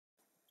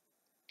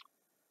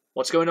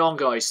What's going on,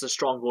 guys? The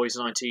Strong Boys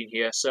 19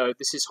 here. So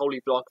this is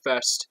Holy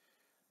Vlogfest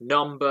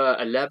number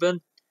 11,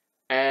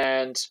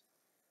 and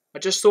I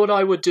just thought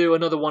I would do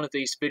another one of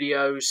these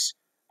videos.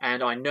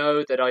 And I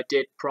know that I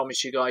did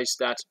promise you guys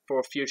that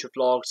for future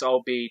vlogs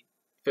I'll be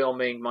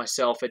filming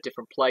myself at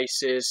different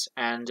places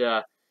and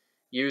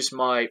use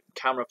my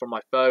camera from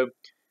my phone.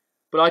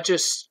 But I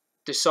just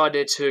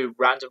decided to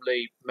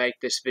randomly make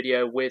this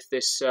video with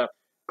this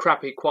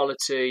crappy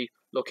quality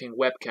looking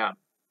webcam.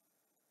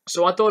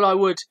 So I thought I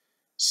would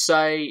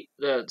say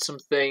some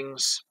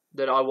things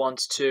that I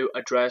want to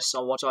address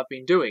on what I've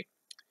been doing.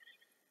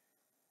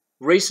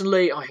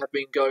 Recently, I have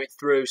been going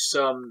through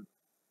some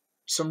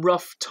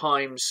rough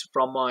times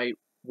from my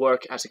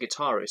work as a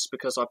guitarist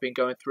because I've been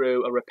going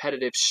through a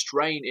repetitive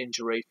strain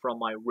injury from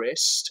my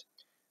wrist,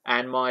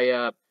 and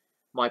my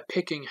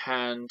picking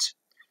hand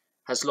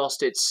has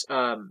lost its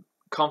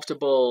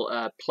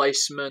comfortable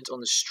placement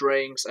on the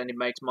strings, and it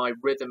makes my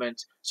rhythm and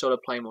solo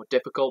playing more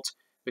difficult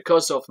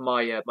because of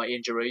my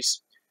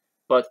injuries.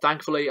 But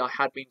thankfully, I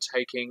had been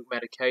taking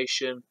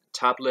medication,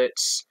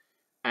 tablets,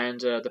 and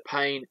the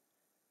pain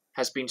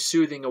has been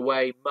soothing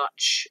away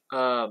much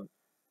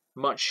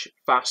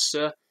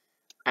faster,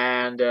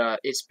 and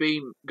it's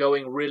been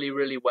going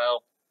really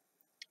well.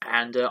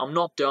 And I'm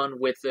not done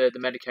with the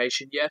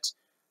medication yet,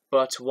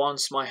 but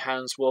once my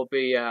hands will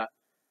be,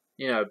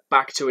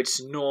 back to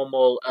its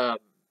normal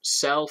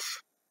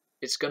self,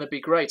 it's going to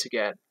be great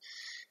again.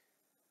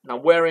 And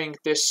I'm wearing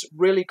this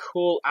really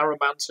cool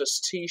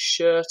Aromantus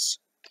t-shirt,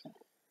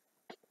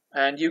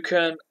 and you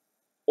can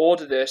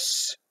order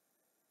this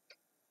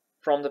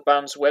from the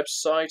band's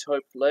website,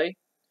 hopefully.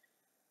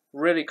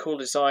 Really cool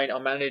design. I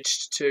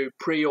managed to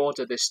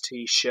pre-order this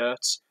t-shirt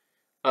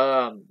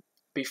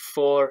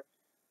before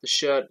the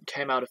shirt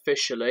came out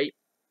officially.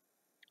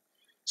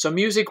 So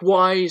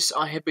music-wise,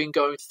 I have been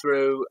going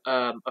through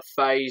a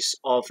phase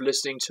of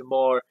listening to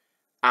more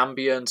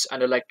ambient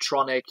and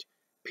electronic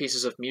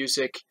pieces of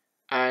music.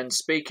 And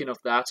speaking of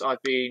that,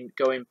 I've been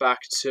going back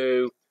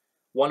to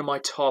one of my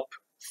top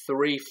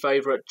 3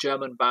 favorite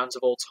German bands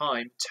of all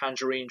time,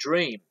 Tangerine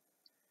Dream.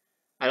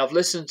 And I've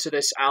listened to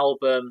this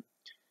album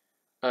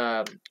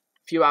a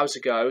few hours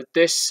ago.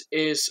 This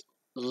is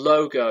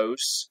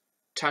Logo's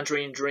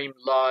Tangerine Dream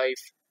Live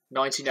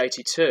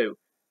 1982.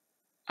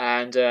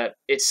 And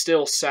it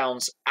still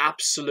sounds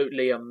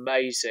absolutely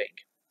amazing.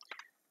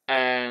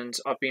 And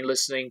I've been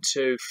listening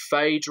to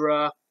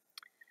Phaedra,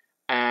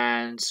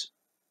 and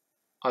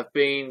I've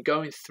been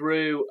going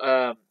through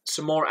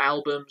some more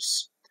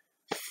albums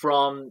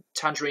from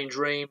Tangerine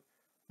Dream.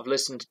 I've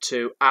listened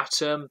to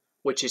Atom,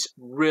 which is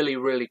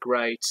really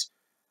great,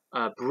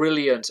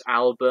 brilliant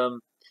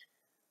album,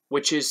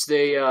 which is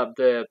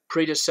the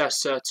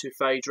predecessor to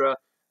Phaedra,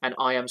 and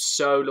I am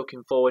so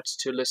looking forward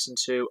to listen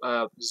to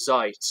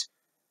Zeit.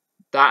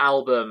 That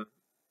album,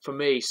 for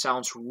me,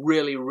 sounds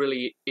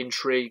really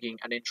intriguing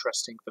and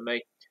interesting for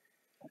me.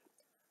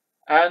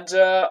 And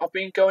I've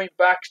been going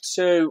back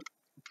to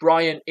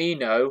Brian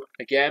Eno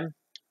again.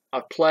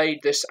 I've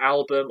played this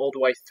album all the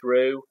way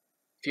through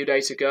a few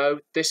days ago.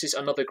 This is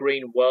Another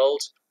Green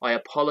World. I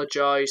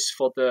apologize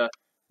for the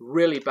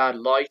really bad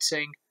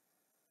lighting,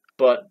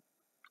 but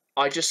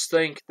I just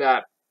think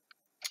that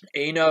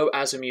Eno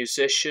as a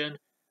musician,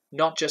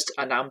 not just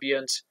an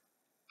ambient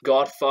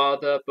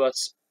godfather, but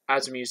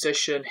as a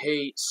musician,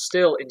 he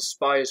still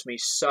inspires me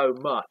so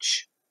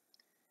much.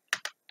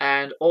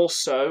 And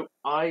also,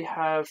 I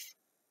have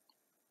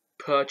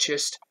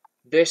purchased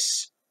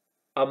this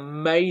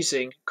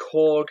amazing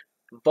KORG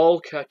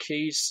Volca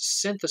Keys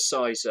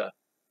synthesizer.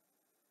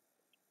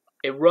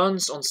 It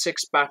runs on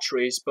 6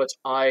 batteries, but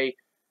I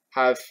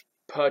have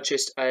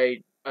purchased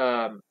an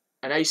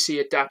AC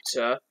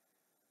adapter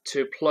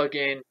to plug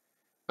in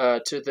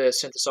to the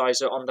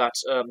synthesizer on that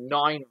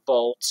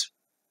 9-volt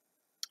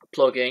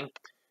plugging,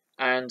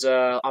 and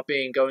I've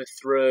been going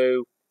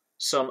through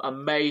some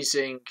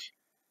amazing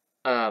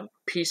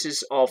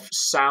pieces of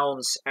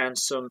sounds and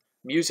some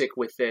music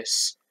with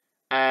this,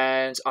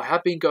 and I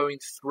have been going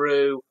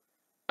through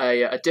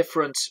a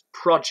different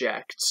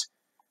project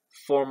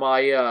for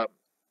my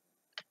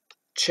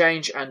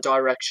change and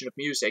direction of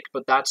music,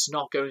 but that's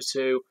not going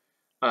to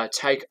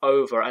take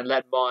over and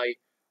let my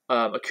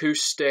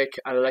acoustic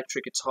and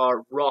electric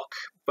guitar rock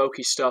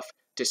folky stuff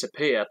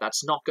disappear.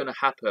 That's not going to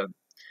happen.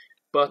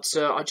 But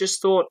I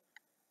just thought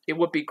it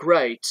would be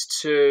great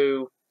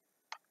to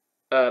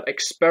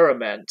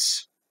experiment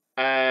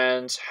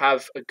and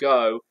have a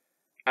go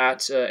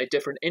at a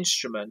different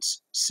instrument,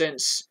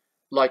 since,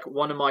 like,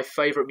 one of my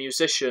favorite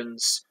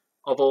musicians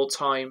of all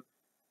time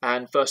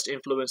and first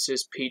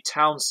influences, Pete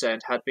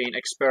Townsend, had been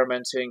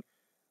experimenting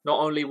not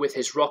only with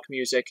his rock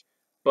music,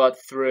 but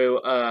through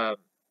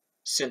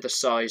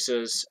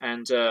synthesizers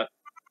and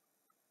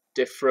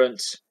different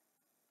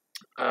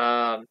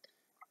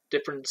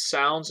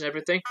sounds and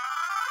everything.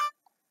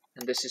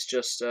 And this is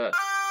just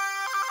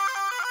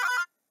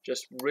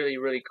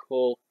really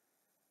cool.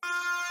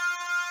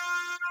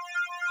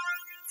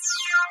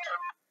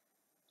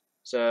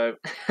 So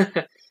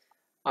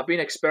I've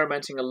been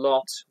experimenting a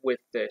lot with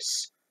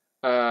this.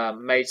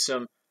 Made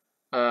some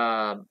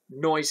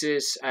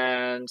noises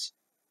and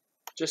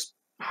just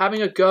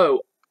having a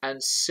go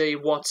and see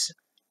what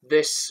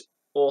this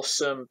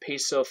awesome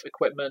piece of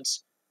equipment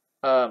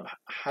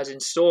has in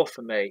store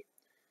for me.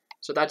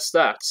 So that's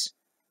that.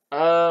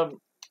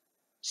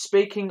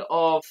 Speaking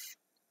of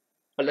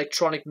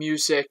electronic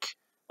music,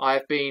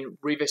 I've been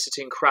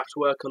revisiting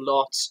Kraftwerk a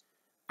lot,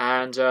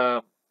 and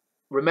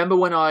remember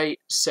when I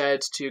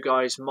said to you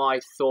guys my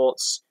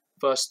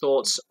first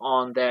thoughts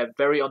on their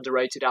very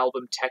underrated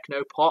album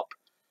Techno Pop?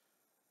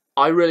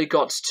 I really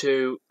got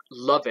to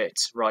love it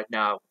right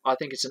now. I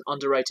think it's an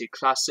underrated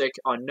classic.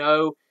 I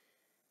know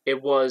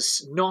it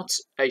was not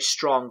a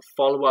strong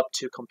follow-up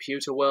to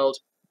Computer World,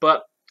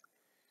 but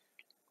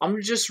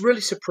I'm just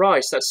really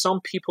surprised that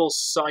some people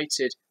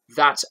cited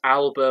that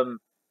album,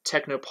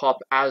 Technopop,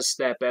 as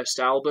their best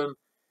album.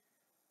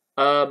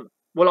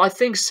 Well, I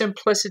think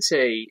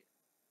simplicity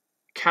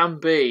can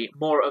be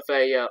more of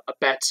a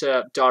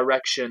better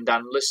direction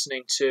than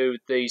listening to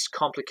these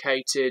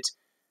complicated,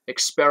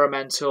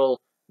 experimental,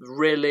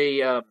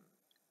 really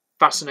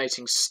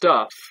fascinating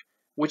stuff,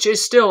 which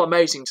is still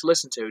amazing to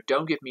listen to,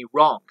 don't get me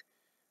wrong.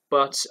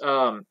 But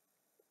I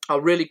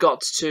really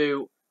got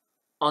to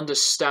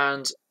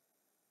understand,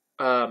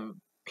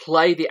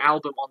 play the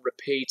album on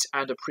repeat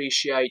and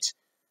appreciate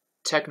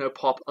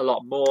Technopop a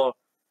lot more.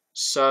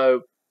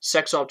 So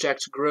Sex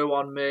Object grew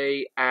on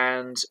me,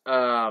 and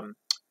Boing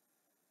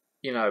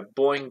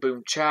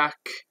Boom Chak,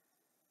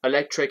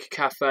 Electric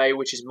Cafe,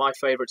 which is my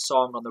favourite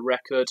song on the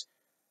record,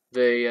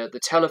 the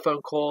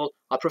Telephone Call.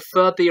 I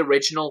preferred the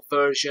original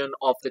version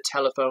of the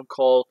Telephone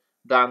Call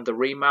than the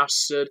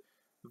remastered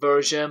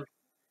version.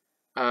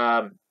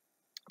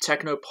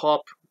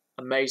 Technopop,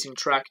 amazing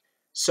track.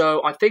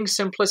 So I think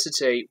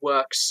simplicity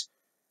works,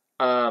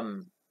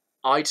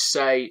 I'd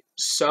say,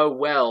 so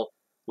well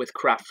with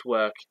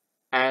Kraftwerk.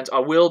 And I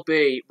will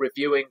be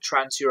reviewing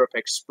Trans-Europe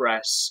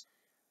Express.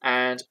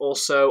 And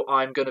also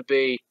I'm going to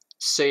be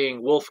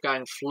seeing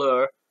Wolfgang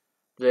Flür,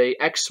 the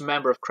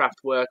ex-member of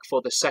Kraftwerk,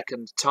 for the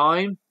second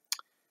time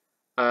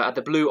at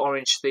the Blue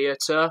Orange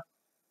Theatre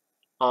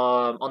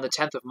on the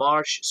 10th of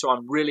March. So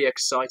I'm really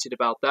excited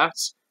about that.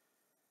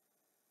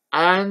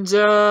 And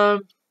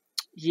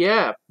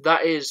yeah,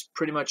 that is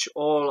pretty much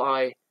all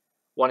I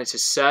wanted to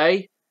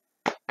say.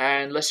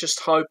 And let's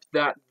just hope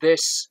that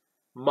this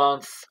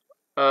month,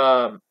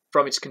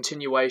 from its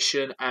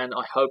continuation, and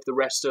I hope the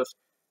rest of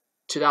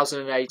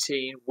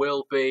 2018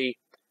 will be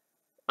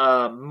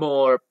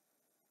more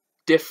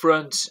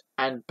different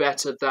and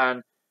better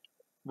than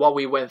what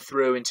we went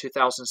through in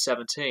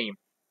 2017.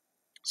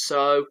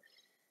 So,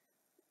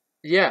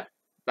 yeah,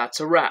 that's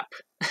a wrap,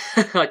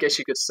 I guess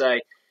you could say.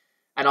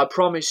 And I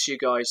promise you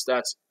guys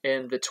that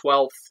in the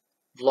 12th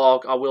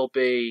vlog, I will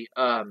be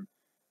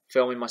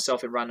filming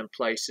myself in random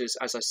places,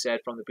 as I said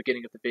from the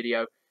beginning of the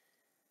video.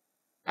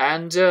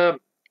 And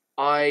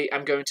I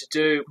am going to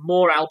do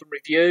more album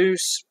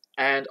reviews,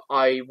 and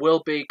I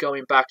will be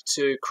going back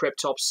to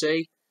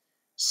Cryptopsy,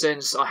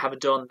 since I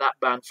haven't done that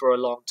band for a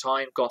long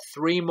time. Got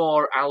 3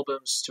 more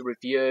albums to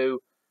review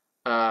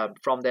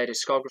from their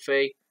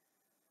discography,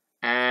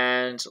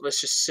 and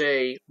let's just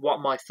see what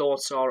my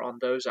thoughts are on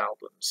those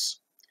albums.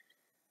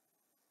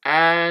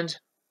 And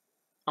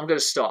I'm going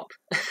to stop.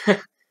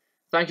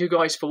 Thank you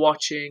guys for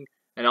watching,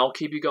 and I'll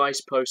keep you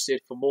guys posted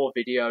for more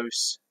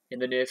videos in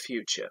the near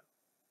future.